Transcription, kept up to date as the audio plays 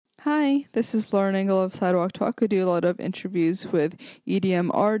Hi, this is Lauren Engel of Sidewalk Talk. I do a lot of interviews with EDM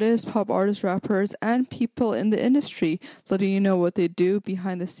artists, pop artists, rappers, and people in the industry, letting you know what they do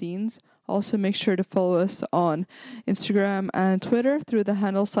behind the scenes. Also, make sure to follow us on Instagram and Twitter through the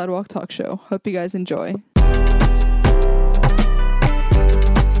handle Sidewalk Talk Show. Hope you guys enjoy.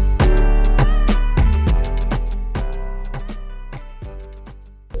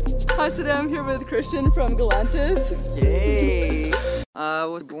 Hi, today I'm here with Christian from Galantis. Yay! I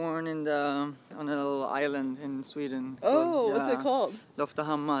was born on a little island in Sweden. What's it called?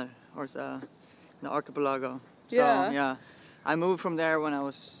 Loftahammar, or an archipelago. So, Yeah. I moved from there when I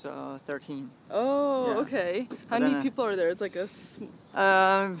was 13. Oh, Yeah. okay. How many people are there? It's like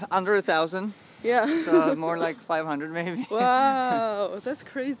Under 1,000. Yeah. So more like 500 maybe. Wow, that's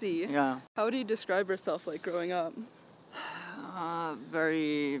crazy. Yeah. How would you describe yourself like growing up?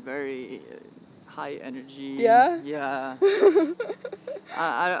 Very, very high energy. Yeah? Yeah.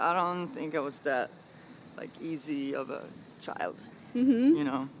 I don't think I was that easy of a child. Mm-hmm. You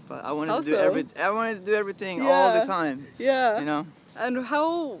know, but I wanted How to do so? I wanted to do everything all the time. Yeah. You know. And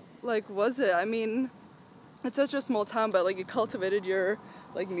how was it? I mean, it's such a small town, but you cultivated your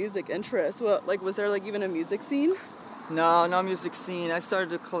music interest. What was there even a music scene? No music scene. I started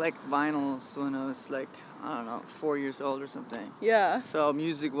to collect vinyls when I was I don't know, 4 years old or something. Yeah. So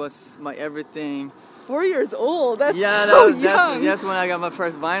music was my everything. 4 years old? That's young. That's when I got my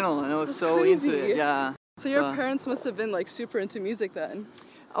first vinyl, and I was That's crazy. into it. Yeah. So your parents must have been super into music then.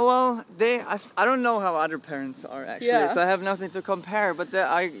 Well, I don't know how other parents are actually, Yeah. so I have nothing to compare. But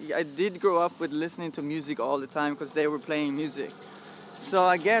I did grow up with listening to music all the time because they were playing music. So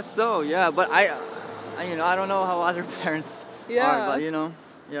I guess so, yeah. But I don't know how other parents are, but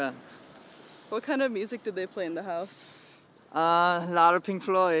yeah. What kind of music did they play in the house? A lot of Pink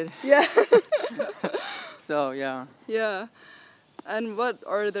Floyd. Yeah. So yeah. Yeah. And what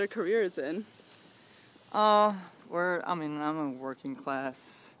are their careers in? I'm a working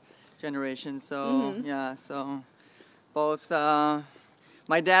class generation, so yeah, so both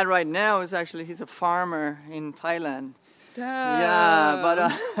my dad right now he's a farmer in Thailand. Damn. Yeah,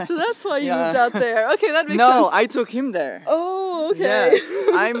 but so that's why you moved out there. Okay, that makes sense. No, I took him there. Oh, okay. Yes,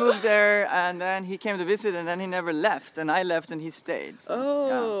 I moved there, and then he came to visit, and then he never left, and I left, and he stayed.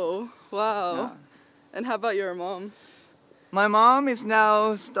 So, wow. Yeah. And how about your mom? My mom is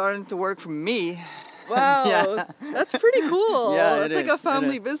now starting to work for me. Wow, Yeah. That's pretty cool. Yeah, it's it like is, a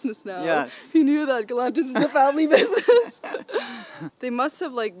family business now. Yes. You knew that Galantis is a family business. They must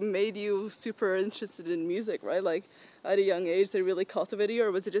have made you super interested in music, right? At a young age, they really cultivated you,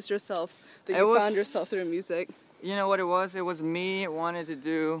 or was it just yourself that you found yourself through music? You know what it was? It was me wanting to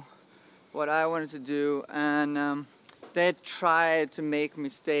do what I wanted to do, and they tried to make me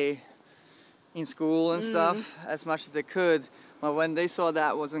stay in school and stuff as much as they could. But when they saw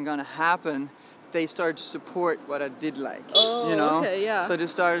that wasn't gonna happen, they started to support what I did like. Oh, okay, yeah. So they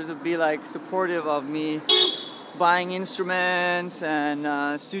started to be supportive of me buying instruments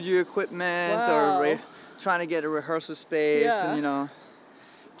and studio equipment, wow. or trying to get a rehearsal space, Yeah. and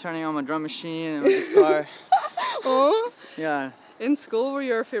turning on my drum machine and my guitar. Oh. Yeah. In school, were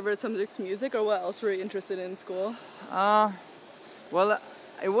your favorite subjects music, or what else were you interested in school? Well,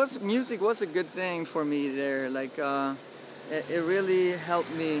 music was a good thing for me there. It really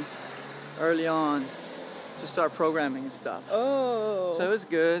helped me early on to start programming and stuff. Oh. So it was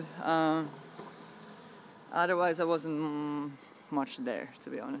good. Otherwise, I wasn't much there, to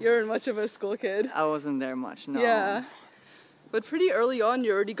be honest. You weren't much of a school kid. I wasn't there much, no. Yeah. But pretty early on,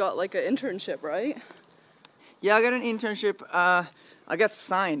 you already got an internship, right? Yeah, I got an internship. I got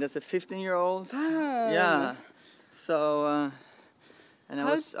signed as a 15-year-old. Damn. Yeah. So,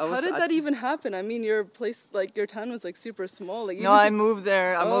 How did that even happen? I mean, your place, your town was super small. No, I moved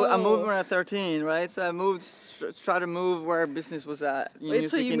there. I moved when I was 13, right? So I moved, tried to move where business was at. Wait,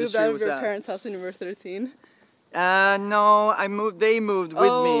 so you moved out of your parents' house when you were 13? No, they moved with me.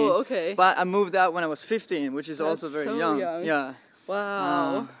 Oh, okay. But I moved out when I was 15, which is also very so young. young. Yeah.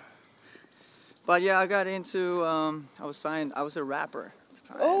 Wow. But yeah, I got into, I was a rapper at the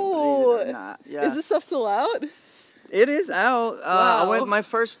time, Oh, believe it or not. Yeah. Is this stuff still out? It is out. Wow. My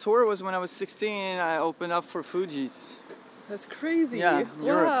first tour was when I was 16. I opened up for Fugees. That's crazy. Yeah,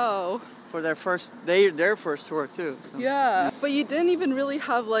 Europe. Wow. For their first tour too. So. Yeah. But you didn't even really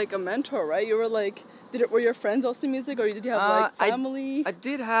have a mentor, right? You were were your friends also music, or did you have family? I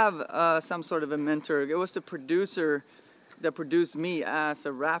did have some sort of a mentor. It was the producer that produced me as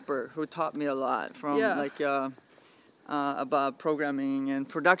a rapper who taught me a lot from about programming and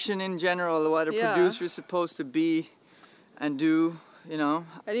production in general, what a producer is supposed to be and do you know.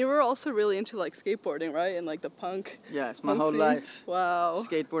 And you were also really into like skateboarding, right? And like the punk. Yes, my punk whole scene. life. Wow.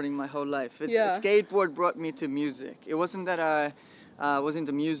 Skateboarding my whole life. Yeah. Skateboard brought me to music. It wasn't that I was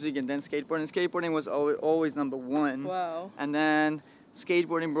into music and then skateboarding. Skateboarding was always number one. Wow. And then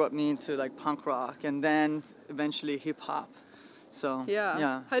skateboarding brought me into like punk rock and then eventually hip hop. So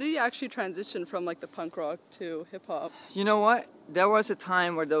yeah. How did you actually transition from like the punk rock to hip hop? You know what? There was a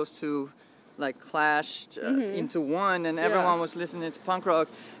time where those two like clashed into one, and everyone was listening to punk rock.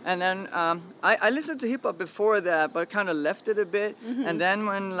 And then I listened to hip hop before that, but kind of left it a bit. And then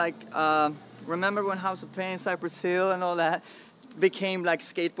when like remember when House of Pain, Cypress Hill, and all that became like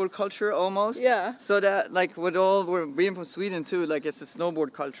skateboard culture almost. Yeah. So that like we're being from Sweden too, like it's a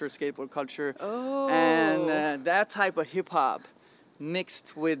snowboard culture, skateboard culture. Oh. And that type of hip hop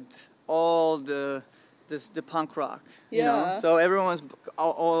mixed with all the punk rock, you know. So everyone's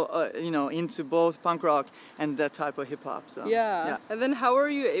all you know, into both punk rock and that type of hip hop. So yeah. And then how were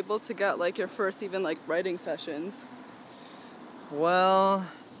you able to get like your first even like writing sessions? Well,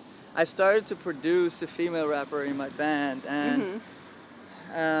 I started to produce a female rapper in my band, and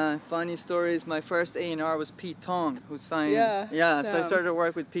funny stories. My first A&R was Pete Tong, who signed. Yeah. So I started to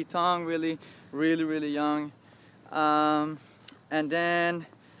work with Pete Tong really young. And then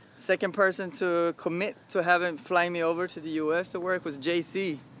second person to commit to having fly me over to the US to work was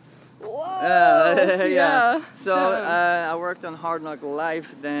JC. Whoa! Yeah. So I worked on Hard Knock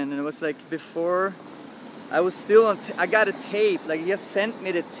Life then, and it was like before I was still on. I got a tape. Like he just sent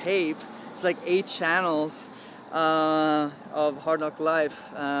me the tape. It's like 8 channels of Hard Knock Life.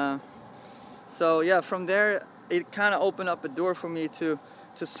 So yeah, from there it kind of opened up a door for me to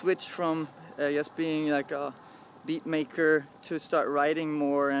switch from just being like a beat maker to start writing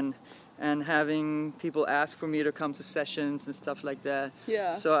more and having people ask for me to come to sessions and stuff like that.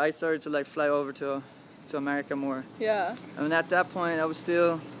 Yeah. So I started to like fly over to America more. Yeah. I mean, at that point I was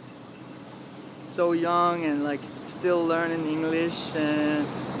still so young and like still learning English, and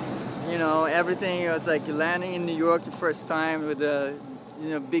you know, everything. It was like landing in New York the first time with the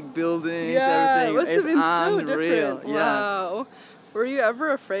big buildings, everything. It must have been unreal. So different. Wow. Were you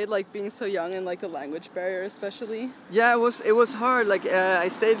ever afraid, like being so young and like the language barrier, especially? Yeah, it was hard. Like I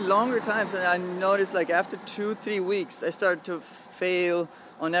stayed longer times, and I noticed like after 2-3 weeks, I started to fail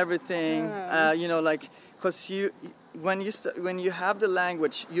on everything. You know, like because when you have the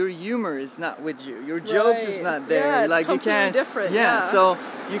language, your humor is not with you. Your jokes is not there. Yeah, like it's completely different. Yeah. So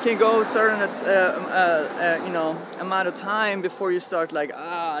you can go a certain amount of time before you start like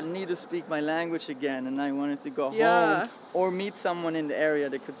I need to speak my language again, and I wanted to go home or meet someone in the area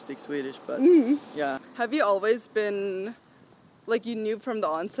that could speak Swedish. But yeah. Have you always been like you knew from the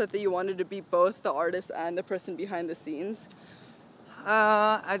onset that you wanted to be both the artist and the person behind the scenes?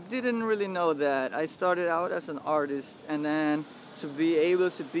 I didn't really know that. I started out as an artist, and then to be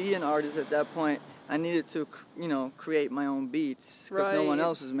able to be an artist at that point, I needed to, create my own beats because no one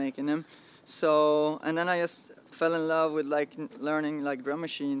else was making them. So, and then I just fell in love with like learning like drum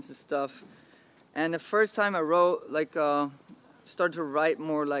machines and stuff. And the first time I wrote, like, started to write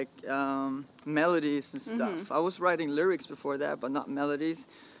more like melodies and stuff. I was writing lyrics before that, but not melodies.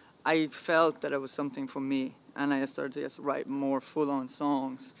 I felt that it was something for me, and I started to just write more full-on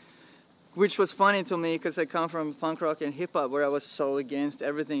songs, which was funny to me because I come from punk rock and hip hop where I was so against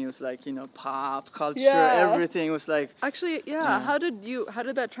everything. It was like, pop culture, everything was like. Actually, how did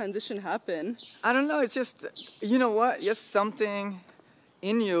that transition happen? I don't know. It's just, just something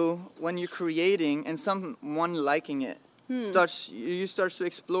in you when you're creating and someone liking it. You start to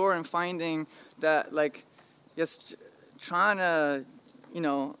explore and finding that, like, just trying to,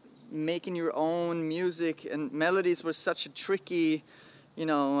 making your own music, and melodies were such a tricky,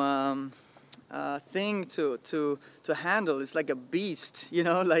 thing to handle. It's like a beast,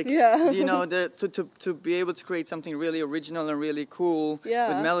 to be able to create something really original and really cool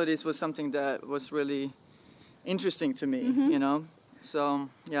with melodies was something that was really interesting to me, So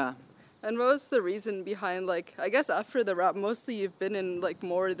yeah. And what was the reason behind, like, I guess after the rap, mostly you've been in like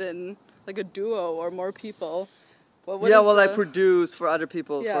more than like a duo or more people. I produced for other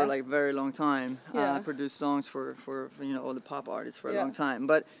people for like very long time. I produced songs for all the pop artists for a long time.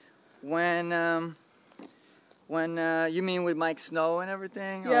 But when you mean with Mike Snow and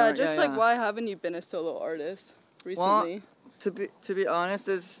everything? Yeah, why haven't you been a solo artist recently? Well, to be honest,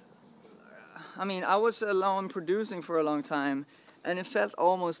 I was alone producing for a long time, and it felt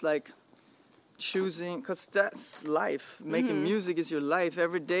almost like choosing, because that's life. Making music is your life.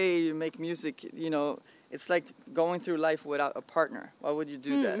 Every day you make music, it's like going through life without a partner. Why would you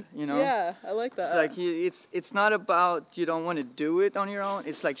do that, Yeah, I like that. It's like, it's not about you don't want to do it on your own.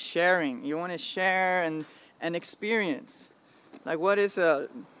 It's like sharing. You want to share and experience. like what is an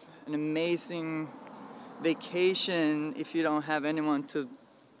amazing vacation if you don't have anyone to,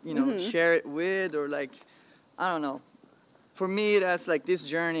 you know, share it with, or like, I don't know. For me, that's like this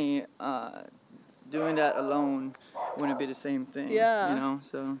journey, doing that alone wouldn't be the same thing. Yeah. You know,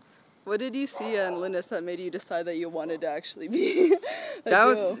 so. What did you see in Linus that made you decide that you wanted to actually be That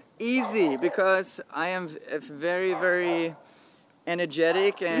was easy because I am very, very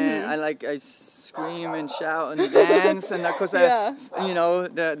energetic, and I scream and shout and dance, and because you know,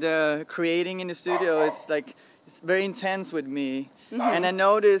 the creating in the studio, it's like it's very intense with me, and I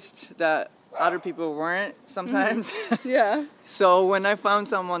noticed that other people weren't sometimes. Yeah. So when I found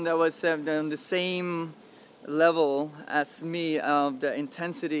someone that was on the same level as me of the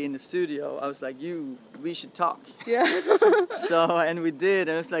intensity in the studio, I was like, we should talk. Yeah. So, and we did,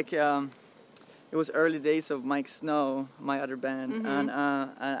 and it's like, it was early days of Mike Snow, my other band, and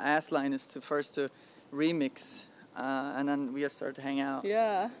I asked Linus to remix, and then we just started to hang out.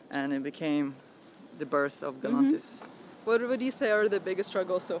 Yeah. And it became the birth of Galantis. What would you say are the biggest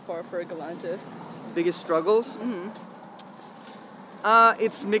struggles so far for Galantis? Biggest struggles?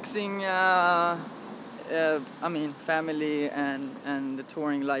 It's mixing, I mean, family and the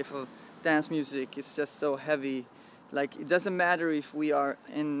touring life of dance music is just so heavy. Like, it doesn't matter if we are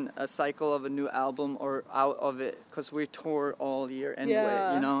in a cycle of a new album or out of it, because we tour all year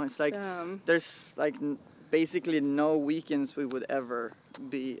anyway, you know? It's like, there's like basically no weekends we would ever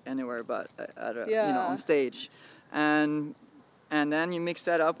be anywhere but at a, you know, on stage. And then you mix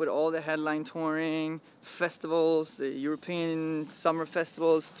that up with all the headline touring, festivals, the European summer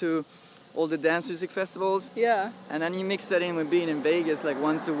festivals to all the dance music festivals. Yeah. And then you mix that in with being in Vegas like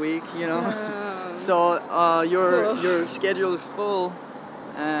once a week, you know. So your schedule is full,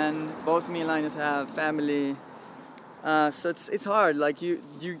 and both me and Linus have family. So it's hard. Like you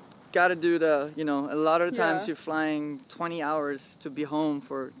gotta do a lot of the times you're flying 20 hours to be home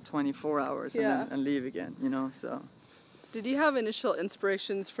for 24 hours and leave again, you know. So. Did you have initial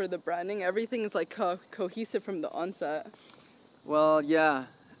inspirations for the branding? Everything is like cohesive from the onset. Well, yeah.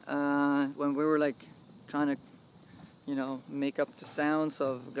 When we were like trying to, you know, make up the sounds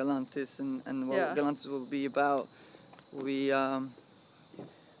of Galantis and what Galantis will be about, we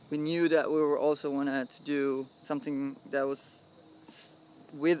knew that we were also wanted to do something that was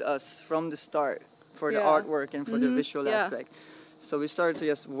with us from the start for the artwork and for the visual aspect. So we started to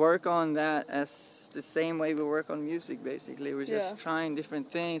just work on that as the same way we work on music, basically. We're just trying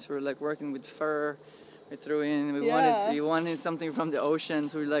different things. We're like working with fur. We threw in, we wanted something from the ocean,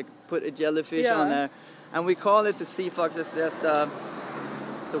 so we like put a jellyfish on there. And we call it the Sea Fox. It's just the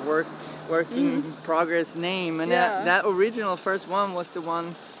working progress name. And that original first one was the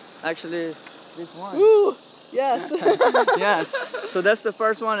one, actually, this one. Ooh, yes. Yes. So that's the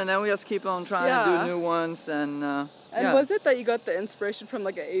first one, and then we just keep on trying to do new ones. And was it that you got the inspiration from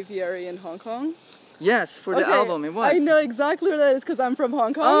like an aviary in Hong Kong? Yes, for the album it was. I know exactly what that is because I'm from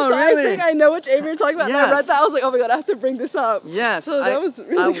Hong Kong. Oh, so really? I think I know which aviary you're talking about. Yes. And I read that, I was like, oh my god, I have to bring this up. Yes, so that was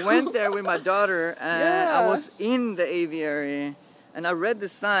really I went there with my daughter, and I was in the aviary, and I read the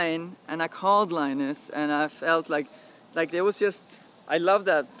sign, and I called Linus, and I felt like it was just, I love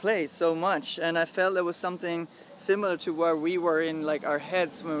that place so much, and I felt there was something similar to where we were in like our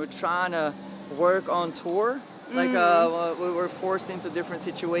heads when we were trying to work on tour. Like we were forced into different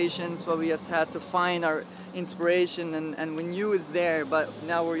situations where we just had to find our inspiration, and we knew it's there, but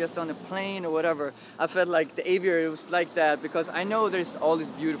now we're just on a plane or whatever. I felt like the aviary was like that because I know there's all these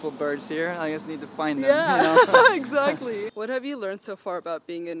beautiful birds here. I just need to find them. Yeah, you know? Exactly. What have you learned so far about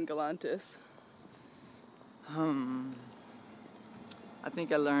being in Galantis? I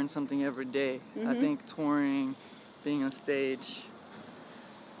think I learn something every day. I think touring, being on stage,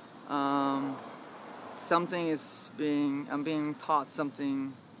 I'm being taught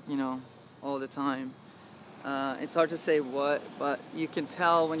something, you know, all the time. It's hard to say what, but you can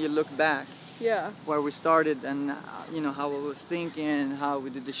tell when you look back where we started and, you know, how I was thinking, how we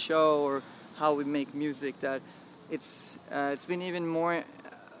did the show, or how we make music, that it's been even more,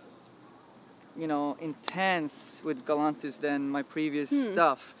 you know, intense with Galantis than my previous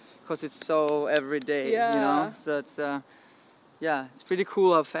stuff, because it's so everyday, you know. So it's it's pretty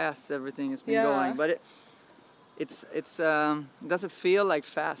cool how fast everything has been going, but it doesn't feel like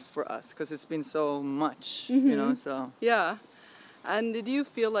fast for us because it's been so much, you know. So and did you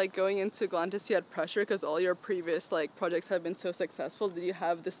feel like going into Galantis you had pressure because all your previous like projects have been so successful? Did you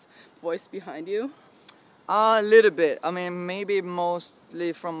have this voice behind you? A little bit. I mean, maybe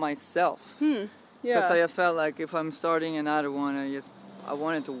mostly from myself. Because I felt like if I'm starting another one, I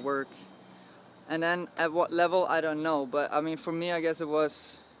wanted to work. And then at what level, I don't know. But I mean, for me, I guess it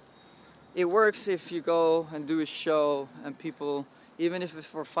was it works if you go and do a show and people, even if it's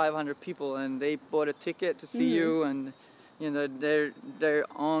for 500 people and they bought a ticket to see you and they're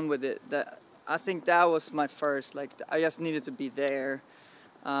on with it. That I think that was my first, like, I just needed to be there.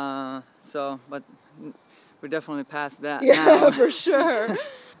 But we're definitely past that yeah, now. for sure.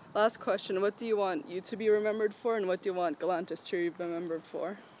 Last question, what do you want you to be remembered for, and what do you want Galantis to be remembered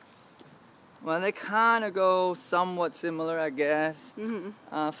for? Well, they kind of go somewhat similar, I guess.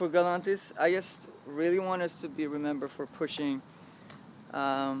 For Galantis, I just really want us to be remembered for pushing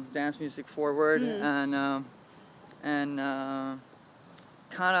dance music forward and kind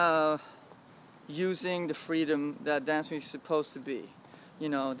of using the freedom that dance music is supposed to be. You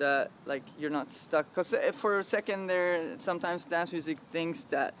know, that like you're not stuck. Because for a second there, sometimes dance music thinks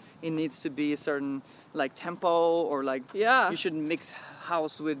that it needs to be a certain like tempo or like you should mix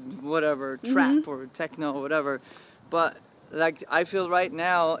house with whatever, trap or techno or whatever. But like I feel right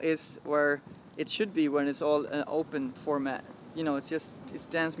now is where it should be when it's all an open format. You know, it's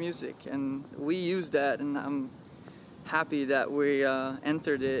dance music, and we use that, and I'm happy that we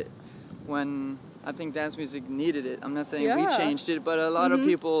entered it when I think dance music needed it. I'm not saying we changed it, but a lot of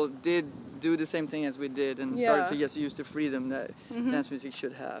people did do the same thing as we did and started to just use the freedom that dance music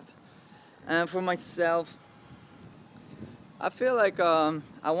should have. And for myself, I feel like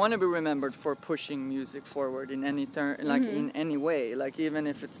I want to be remembered for pushing music forward in any like in any way. Like even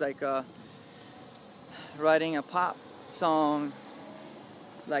if it's like writing a pop song,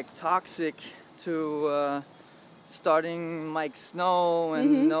 like Toxic, to starting Mike Snow,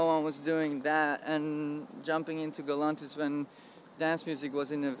 and no one was doing that, and jumping into Galantis when dance music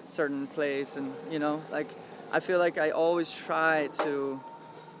was in a certain place, and you know, like I feel like I always try to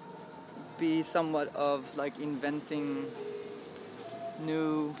be somewhat of like inventing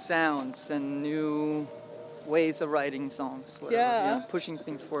new sounds and new ways of writing songs, whatever, pushing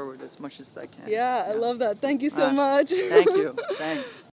things forward as much as I can. I love that. Thank you so much. Thank you. Thanks.